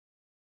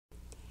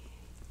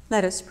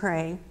Let us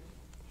pray.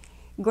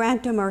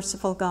 Grant, O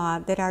merciful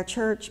God, that our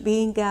church,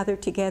 being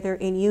gathered together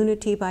in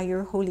unity by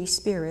your Holy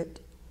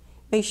Spirit,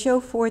 may show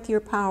forth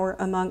your power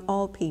among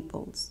all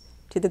peoples,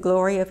 to the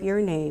glory of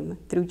your name,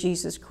 through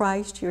Jesus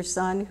Christ, your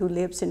Son, who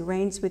lives and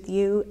reigns with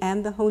you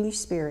and the Holy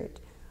Spirit,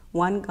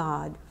 one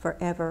God,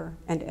 forever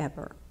and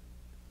ever.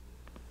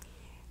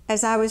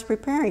 As I was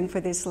preparing for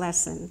this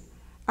lesson,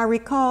 I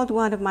recalled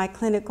one of my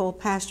clinical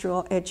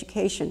pastoral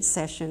education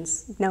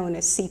sessions, known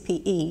as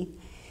CPE,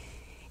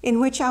 in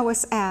which I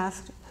was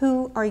asked,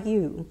 "Who are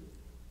you?"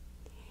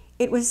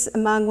 It was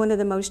among one of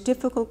the most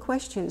difficult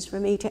questions for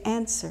me to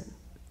answer.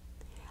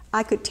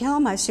 I could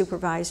tell my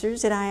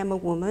supervisors that I am a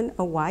woman,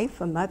 a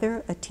wife, a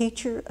mother, a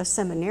teacher, a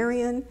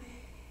seminarian,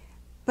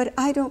 but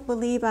I don't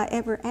believe I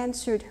ever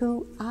answered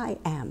who I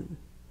am.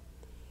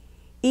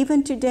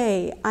 Even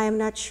today, I am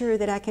not sure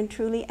that I can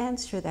truly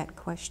answer that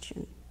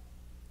question.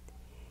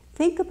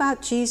 Think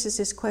about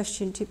Jesus'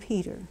 question to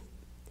Peter.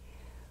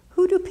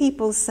 Who do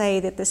people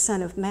say that the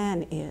Son of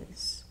Man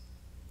is?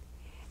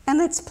 And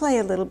let's play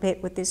a little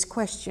bit with this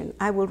question.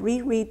 I will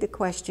reread the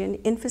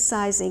question,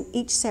 emphasizing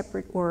each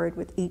separate word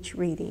with each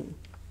reading.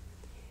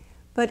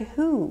 But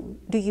who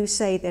do you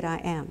say that I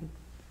am?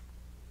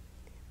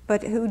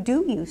 But who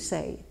do you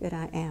say that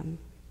I am?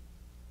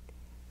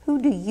 Who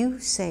do you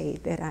say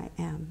that I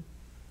am?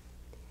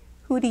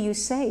 Who do you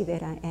say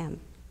that I am?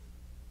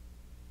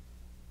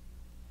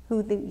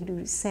 Who do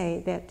you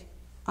say that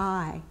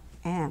I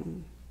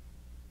am?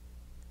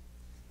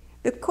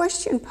 The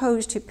question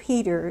posed to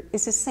Peter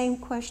is the same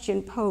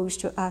question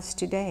posed to us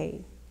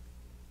today.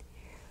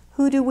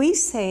 Who do we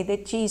say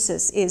that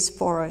Jesus is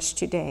for us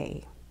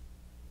today?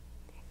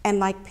 And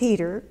like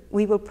Peter,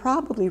 we will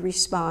probably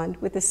respond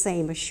with the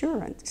same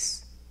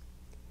assurance.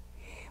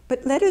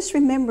 But let us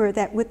remember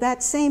that with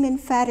that same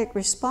emphatic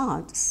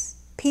response,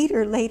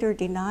 Peter later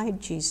denied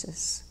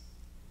Jesus.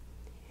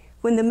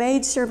 When the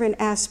maidservant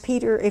asked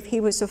Peter if he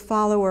was a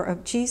follower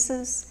of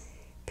Jesus,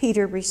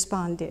 Peter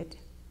responded,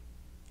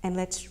 and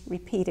let's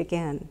repeat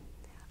again,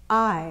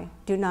 I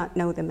do not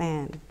know the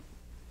man.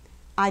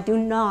 I do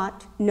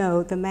not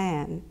know the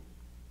man.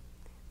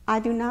 I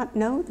do not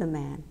know the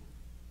man.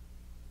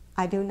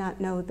 I do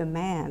not know the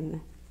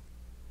man.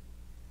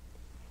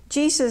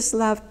 Jesus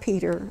loved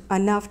Peter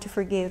enough to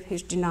forgive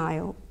his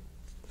denial.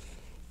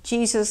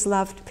 Jesus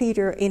loved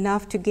Peter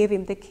enough to give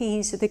him the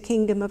keys of the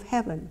kingdom of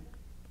heaven.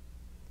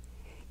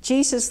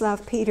 Jesus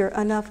loved Peter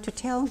enough to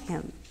tell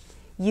him,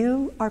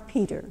 you are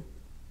Peter,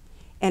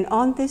 and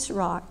on this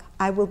rock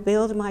I will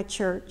build my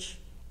church,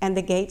 and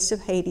the gates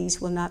of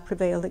Hades will not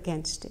prevail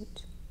against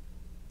it.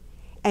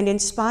 And in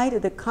spite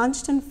of the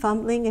constant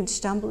fumbling and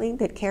stumbling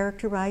that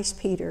characterized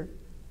Peter,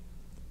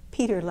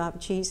 Peter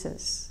loved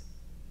Jesus.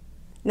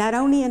 Not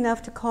only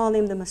enough to call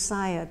him the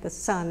Messiah, the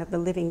Son of the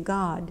living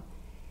God,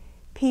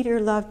 Peter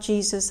loved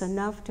Jesus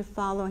enough to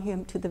follow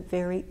him to the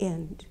very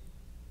end.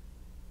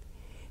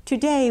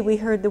 Today we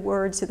heard the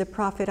words of the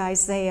prophet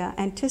Isaiah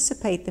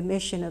anticipate the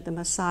mission of the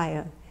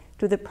Messiah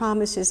to the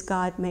promises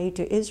God made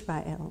to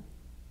Israel.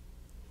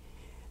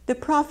 The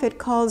prophet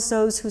calls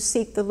those who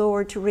seek the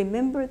Lord to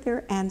remember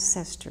their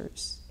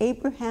ancestors,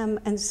 Abraham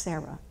and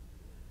Sarah,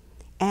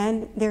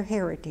 and their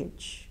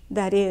heritage,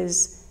 that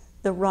is,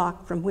 the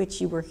rock from which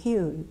you were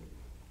hewn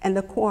and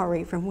the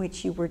quarry from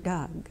which you were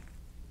dug.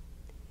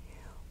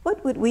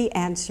 What would we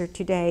answer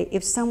today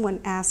if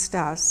someone asked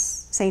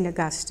us, St.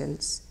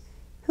 Augustine's,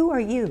 who are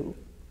you?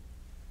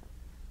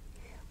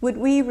 Would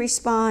we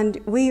respond,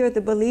 we are the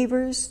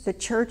believers, the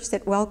church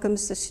that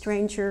welcomes the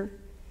stranger,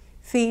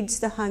 feeds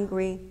the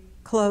hungry,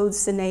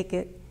 clothes the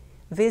naked,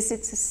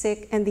 visits the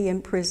sick and the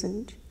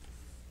imprisoned?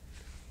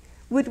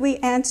 Would we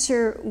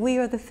answer, we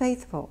are the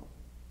faithful,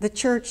 the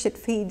church that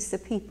feeds the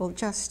people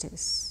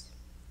justice?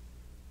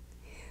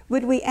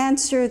 Would we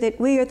answer that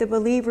we are the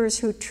believers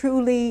who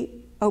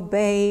truly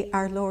obey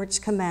our Lord's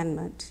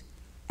commandment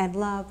and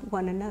love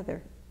one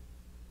another?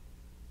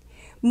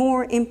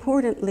 More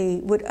importantly,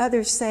 would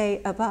others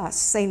say of us,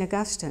 St.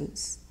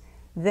 Augustine's,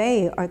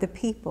 they are the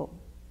people,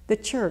 the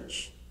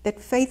church, that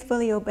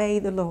faithfully obey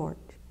the Lord.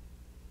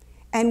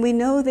 And we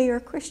know they are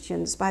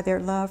Christians by their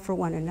love for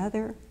one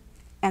another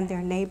and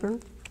their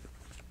neighbor.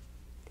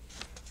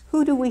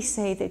 Who do we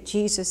say that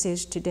Jesus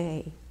is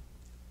today?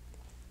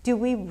 Do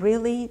we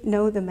really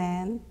know the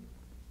man?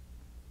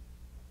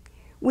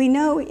 We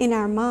know in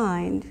our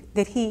mind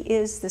that he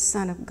is the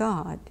Son of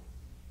God.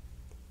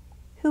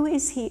 Who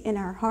is he in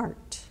our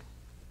heart?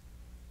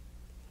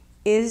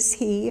 Is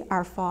he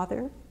our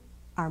father,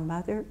 our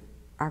mother,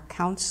 our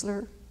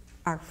counselor,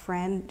 our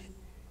friend,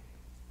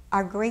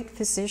 our great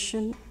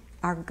physician,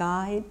 our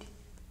guide,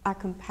 our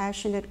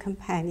compassionate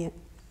companion?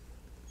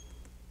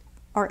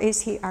 Or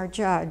is he our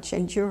judge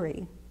and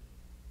jury,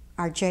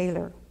 our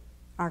jailer,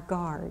 our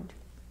guard,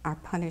 our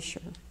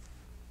punisher?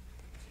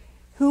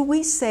 Who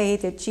we say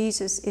that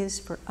Jesus is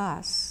for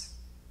us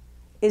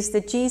is the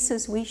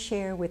Jesus we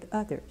share with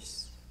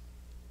others.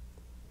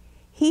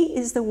 He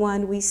is the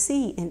one we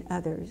see in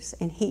others,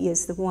 and he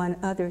is the one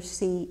others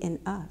see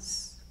in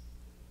us.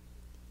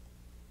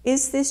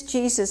 Is this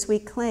Jesus we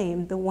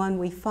claim the one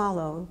we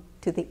follow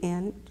to the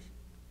end?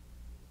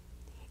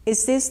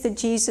 Is this the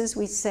Jesus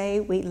we say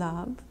we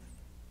love?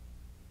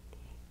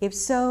 If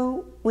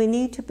so, we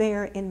need to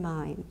bear in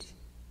mind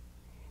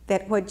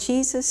that what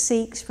Jesus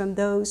seeks from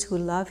those who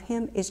love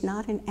him is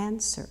not an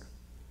answer.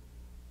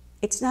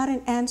 It's not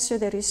an answer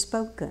that is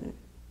spoken,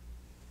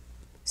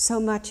 so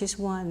much as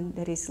one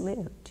that is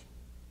lived.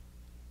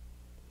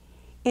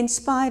 In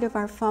spite of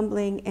our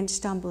fumbling and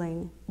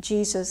stumbling,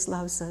 Jesus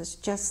loves us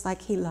just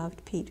like he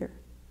loved Peter.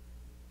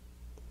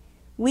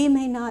 We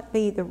may not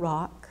be the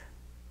rock,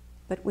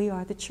 but we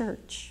are the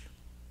church.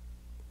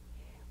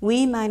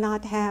 We may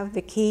not have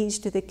the keys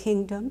to the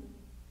kingdom,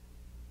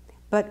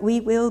 but we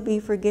will be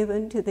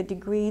forgiven to the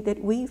degree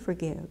that we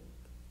forgive.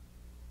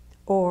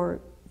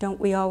 Or don't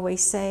we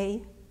always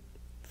say,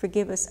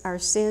 forgive us our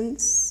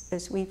sins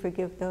as we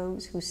forgive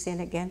those who sin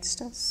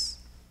against us?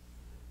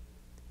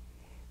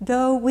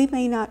 Though we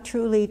may not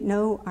truly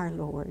know our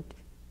Lord,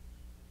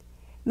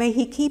 may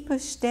he keep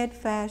us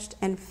steadfast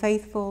and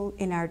faithful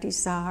in our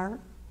desire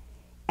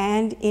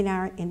and in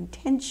our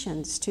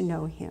intentions to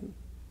know him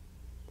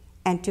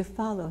and to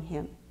follow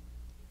him,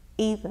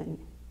 even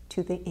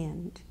to the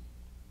end.